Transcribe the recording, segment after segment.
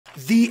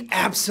The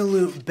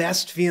absolute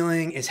best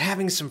feeling is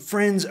having some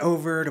friends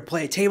over to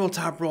play a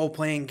tabletop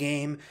role-playing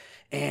game,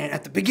 and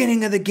at the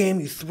beginning of the game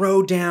you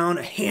throw down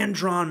a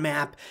hand-drawn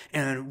map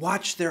and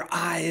watch their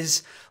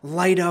eyes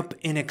light up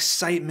in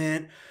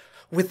excitement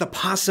with the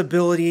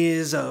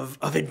possibilities of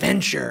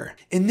adventure.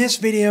 In this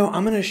video,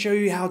 I'm going to show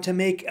you how to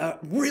make a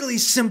really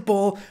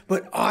simple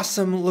but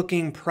awesome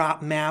looking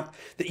prop map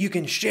that you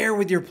can share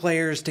with your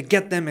players to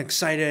get them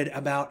excited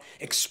about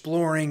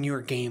exploring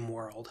your game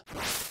world.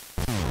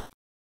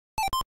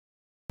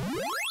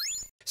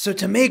 So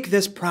to make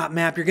this prop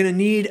map, you're going to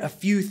need a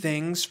few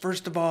things.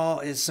 First of all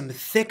is some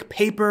thick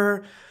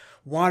paper,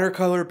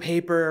 watercolor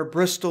paper,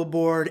 Bristol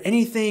board,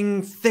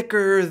 anything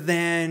thicker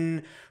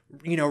than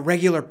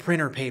regular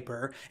printer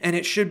paper, and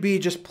it should be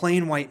just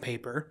plain white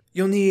paper.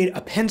 You'll need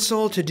a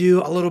pencil to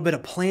do a little bit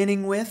of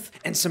planning with,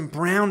 and some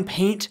brown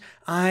paint.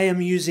 I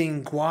am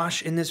using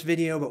gouache in this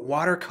video, but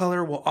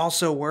watercolor will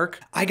also work.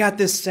 I got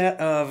this set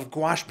of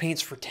gouache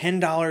paints for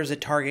 $10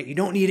 at Target. You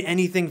don't need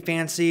anything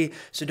fancy,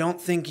 so don't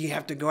think you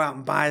have to go out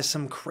and buy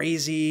some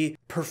crazy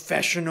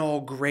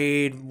professional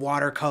grade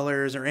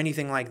watercolors or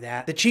anything like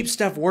that. The cheap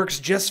stuff works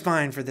just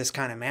fine for this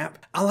kind of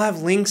map. I'll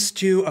have links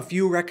to a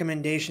few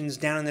recommendations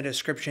down in the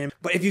description,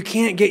 but if you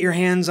can't get your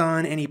hands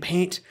on any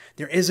paint,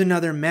 there is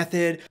another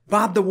method.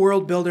 Bob the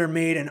World Builder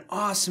made an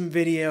awesome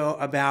video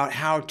about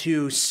how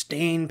to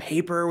stain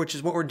paper, which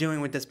is what we're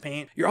doing with this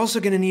paint. You're also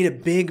going to need a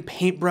big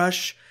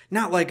paintbrush,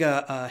 not like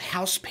a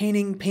house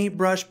painting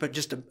paintbrush, but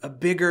just a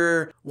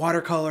bigger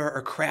watercolor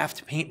or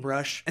craft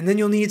paintbrush. And then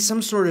you'll need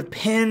some sort of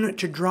pen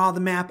to draw the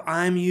map.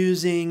 I'm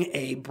using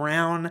a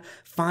brown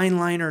fine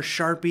liner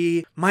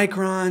Sharpie,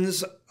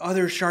 microns,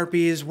 other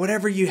Sharpies,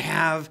 whatever you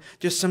have,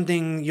 just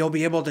something you'll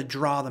be able to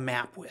draw the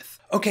map with.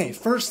 Okay,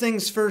 first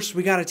things first,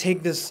 we got to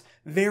take this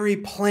very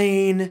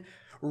plain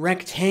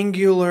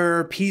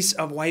rectangular piece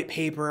of white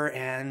paper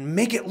and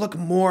make it look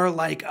more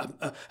like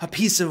a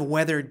piece of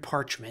weathered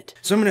parchment.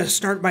 So I'm going to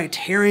start by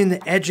tearing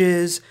the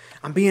edges.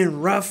 I'm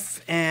being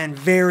rough and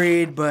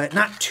varied, but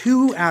not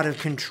too out of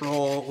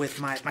control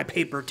with my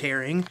paper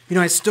tearing.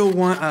 I still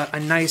want a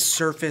nice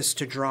surface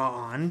to draw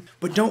on,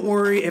 but don't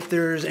worry if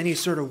there's any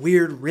sort of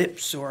weird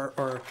rips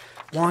or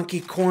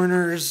wonky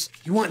corners.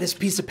 You want this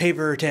piece of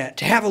paper to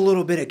have a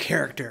little bit of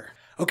character.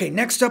 Okay,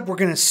 next up, we're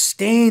going to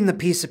stain the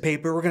piece of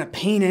paper. We're going to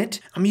paint it.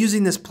 I'm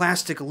using this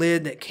plastic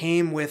lid that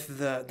came with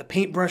the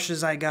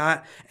paintbrushes I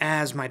got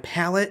as my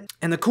palette.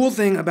 And the cool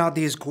thing about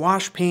these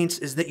gouache paints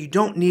is that you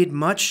don't need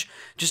much.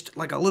 Just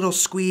like a little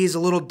squeeze, a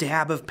little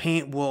dab of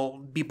paint will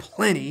be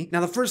plenty.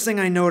 Now, the first thing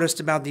I noticed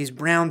about these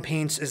brown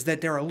paints is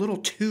that they're a little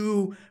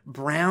too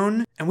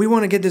brown, and we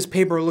want to get this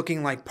paper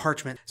looking like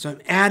parchment. So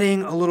I'm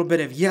adding a little bit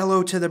of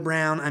yellow to the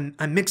brown.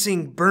 I'm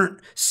mixing burnt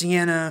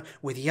sienna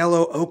with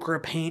yellow ochre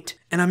paint,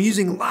 and I'm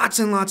using lots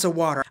and lots of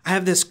water. I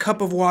have this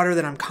cup of water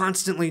that I'm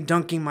constantly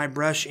dunking my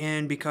brush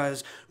in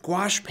because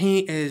gouache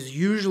paint is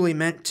usually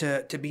meant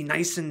to be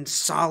nice and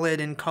solid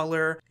in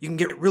color. You can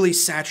get really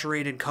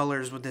saturated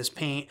colors with this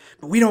paint,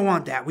 but we don't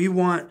want that. We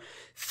want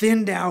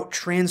thinned out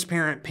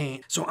transparent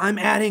paint. So I'm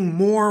adding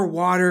more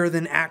water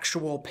than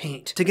actual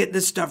paint to get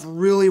this stuff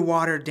really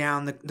watered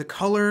down. The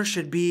color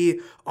should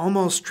be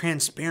almost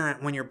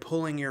transparent when you're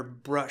pulling your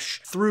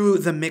brush through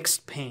the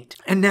mixed paint.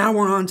 And now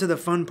we're on to the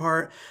fun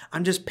part.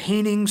 I'm just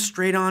painting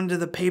straight onto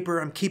the paper.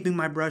 I'm keeping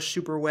my brush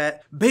super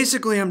wet.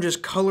 Basically, I'm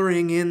just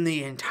coloring in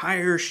the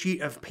entire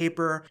sheet of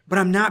paper, but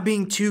I'm not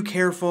being too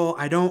careful.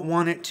 I don't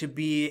want it to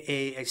be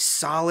a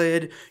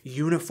solid,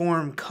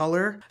 uniform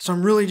color. So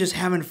I'm really just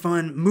having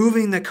fun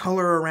moving the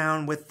color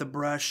around with the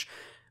brush,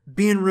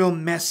 being real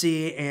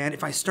messy, and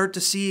if I start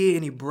to see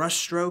any brush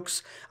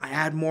strokes, I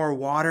add more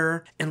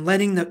water and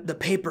letting the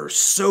paper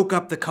soak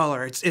up the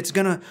color. It's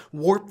gonna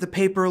warp the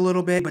paper a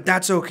little bit, but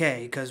that's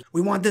okay because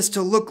we want this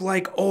to look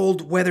like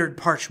old weathered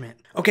parchment.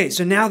 Okay,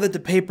 so now that the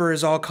paper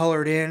is all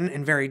colored in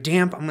and very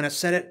damp, I'm gonna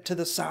set it to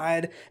the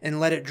side and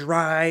let it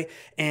dry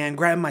and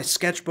grab my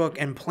sketchbook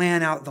and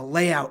plan out the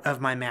layout of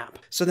my map.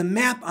 So the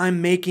map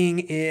I'm making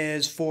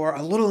is for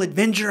a little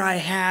adventure I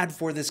had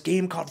for this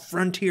game called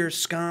Frontier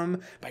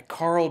Scum by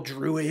Carl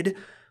Druid.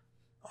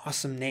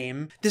 Awesome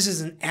name. This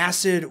is an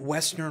acid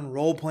Western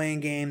role-playing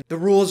game. The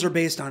rules are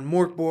based on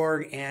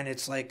Morkborg, and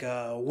it's like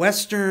a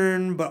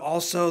Western, but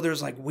also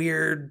there's like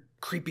weird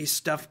creepy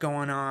stuff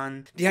going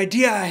on. The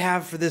idea I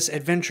have for this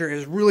adventure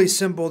is really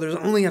simple. There's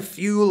only a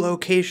few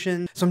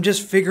locations, so I'm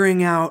just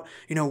figuring out,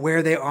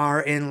 where they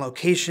are in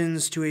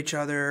locations to each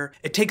other.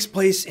 It takes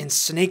place in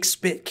Snake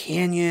Spit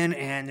Canyon,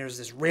 and there's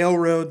this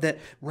railroad that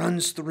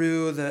runs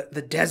through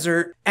the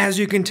desert. As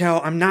you can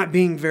tell, I'm not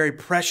being very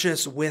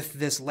precious with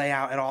this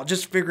layout at all,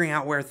 just figuring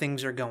out where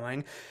things are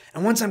going.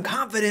 And once I'm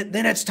confident,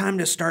 then it's time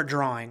to start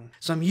drawing.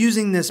 So I'm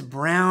using this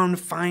brown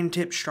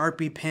fine-tip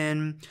Sharpie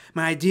pen.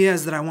 My idea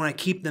is that I want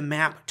to keep the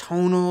map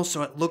tonal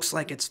so it looks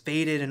like it's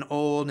faded and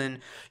old, and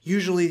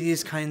usually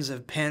these kinds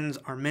of pens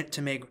are meant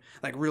to make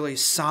like really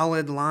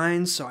solid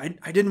lines, so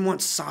I didn't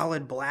want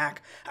solid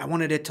black. I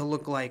wanted it to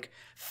look like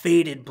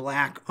faded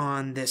black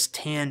on this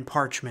tan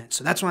parchment.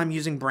 So that's why I'm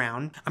using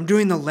brown. I'm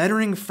doing the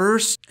lettering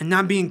first and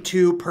not being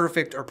too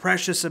perfect or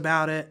precious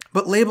about it.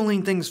 But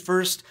labeling things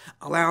first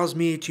allows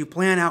me to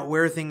plan out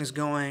where things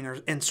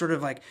going and sort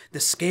of like the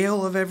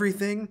scale of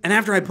everything. And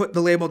after I put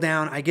the label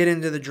down, I get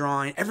into the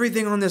drawing.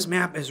 Everything on this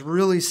map is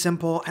really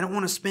simple. I don't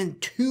want to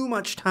spend too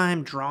much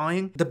time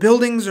drawing. The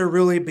buildings are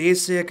really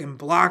basic and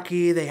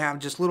blocky. They have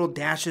just little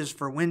dashes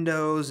for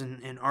windows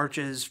and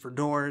arches for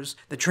doors.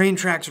 The train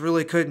tracks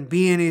really couldn't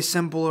be any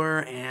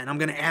simpler, and I'm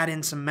going to add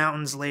in some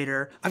mountains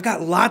later. I've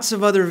got lots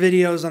of other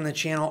videos on the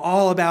channel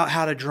all about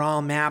how to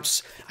draw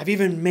maps. I've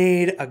even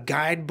made a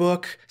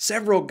guidebook,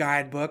 several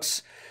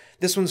guidebooks.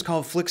 This one's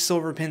called Flick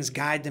Silverpen's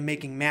Guide to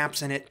Making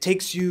Maps, and it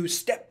takes you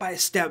step by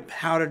step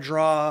how to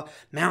draw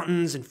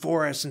mountains and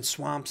forests and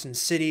swamps and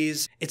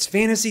cities. It's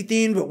fantasy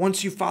themed, but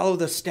once you follow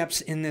the steps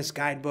in this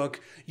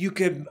guidebook, you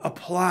could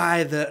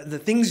apply the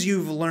things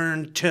you've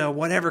learned to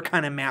whatever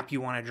kind of map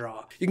you want to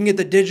draw. You can get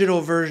the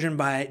digital version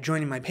by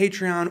joining my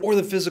Patreon or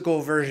the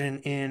physical version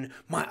in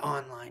my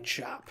online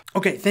shop.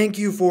 Okay, thank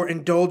you for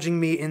indulging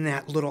me in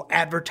that little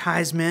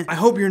advertisement. I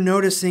hope you're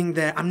noticing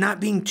that I'm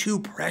not being too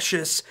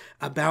precious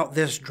about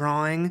this drawing.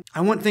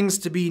 I want things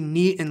to be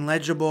neat and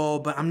legible,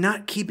 but I'm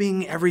not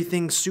keeping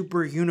everything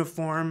super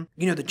uniform.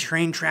 You know, the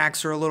train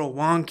tracks are a little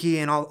wonky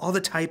and all the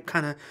type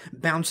kind of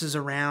bounces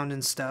around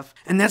and stuff.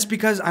 And that's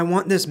because I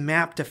want this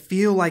map to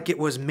feel like it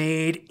was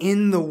made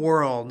in the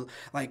world,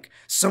 like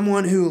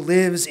someone who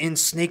lives in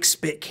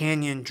Snakespit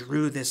Canyon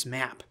drew this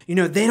map. You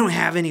know, they don't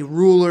have any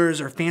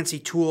rulers or fancy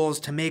tools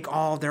to make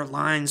all their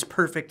lines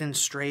perfect and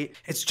straight.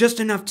 It's just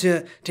enough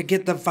to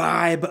get the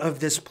vibe of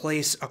this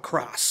place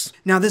across.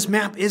 Now, this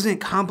map isn't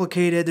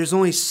complicated. There's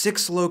only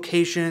 6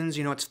 locations.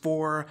 You know, it's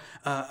for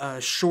a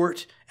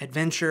short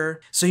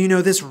adventure. So, you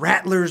know, this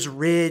Rattler's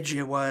Ridge,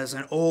 it was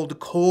an old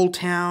coal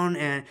town,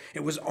 and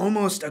it was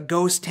almost a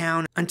ghost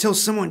town until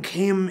someone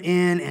came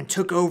in and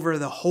took over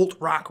the Holt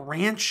Rock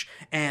Ranch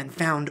and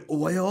found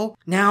oil.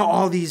 Now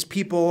all these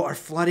people are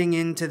flooding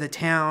into the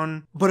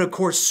town, but of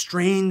course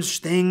strange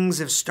things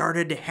have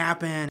started to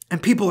happen,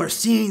 and people are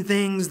seeing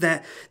things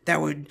that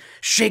would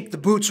shake the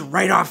boots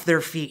right off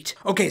their feet.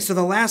 Okay, so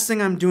the last thing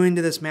I'm doing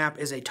to this map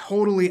is a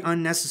totally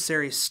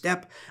unnecessary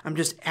step. I'm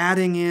just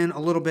adding in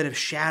a little bit of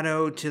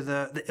shadow to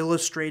the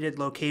illustrated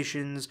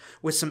locations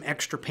with some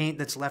extra paint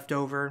that's left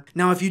over.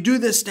 Now, if you do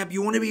this step,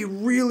 you want to be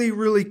really,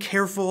 really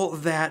careful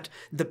that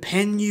the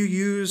pen you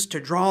use to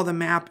draw the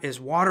map is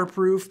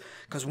waterproof,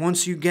 because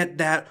once you get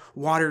that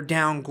watered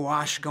down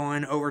gouache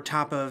going over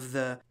top of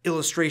the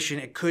illustration,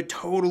 it could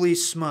totally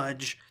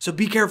smudge. So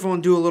be careful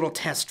and do a little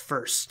test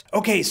first.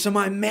 Okay, so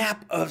my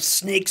map of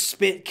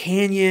Snakespit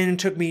Canyon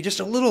took me just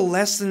a little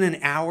less than an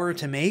hour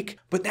to make,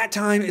 but that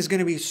time is going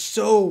to be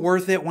so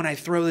worth it when I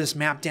throw this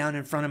map down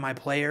in front of my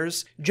players.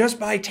 Just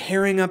by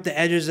tearing up the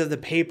edges of the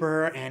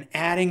paper and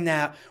adding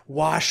that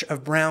wash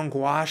of brown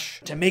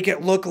gouache to make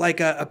it look like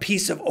a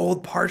piece of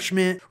old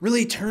parchment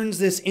really turns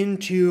this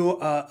into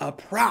a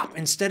prop.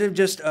 Instead of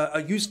just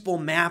a useful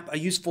map, a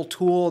useful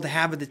tool to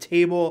have at the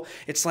table,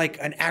 it's like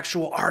an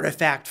actual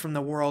artifact from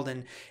the world,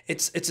 and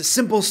it's a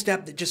simple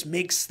step that just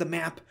makes the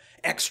map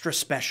extra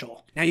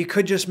special. Now, you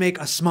could just make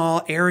a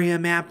small area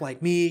map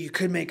like me. You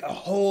could make a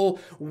whole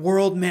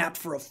world map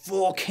for a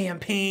full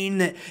campaign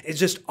that is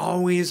just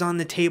always on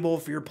the table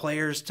for your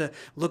players to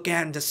look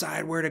at and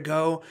decide where to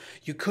go.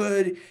 You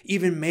could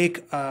even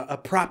make a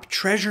prop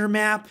treasure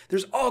map.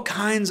 There's all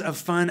kinds of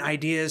fun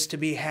ideas to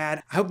be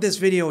had. I hope this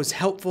video is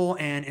helpful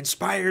and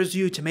inspires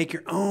you to make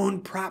your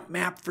own prop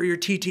map for your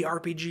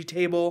TTRPG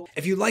table.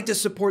 If you'd like to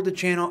support the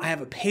channel, I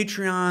have a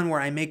Patreon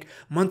where I make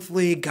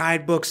monthly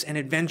guidebooks and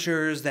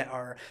adventures that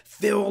are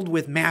filled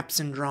with maps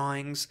and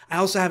drawings. I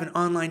also have an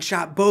online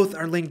shop. Both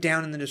are linked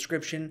down in the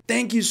description.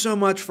 Thank you so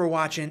much for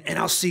watching, and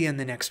I'll see you in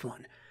the next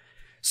one.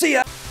 See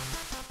ya!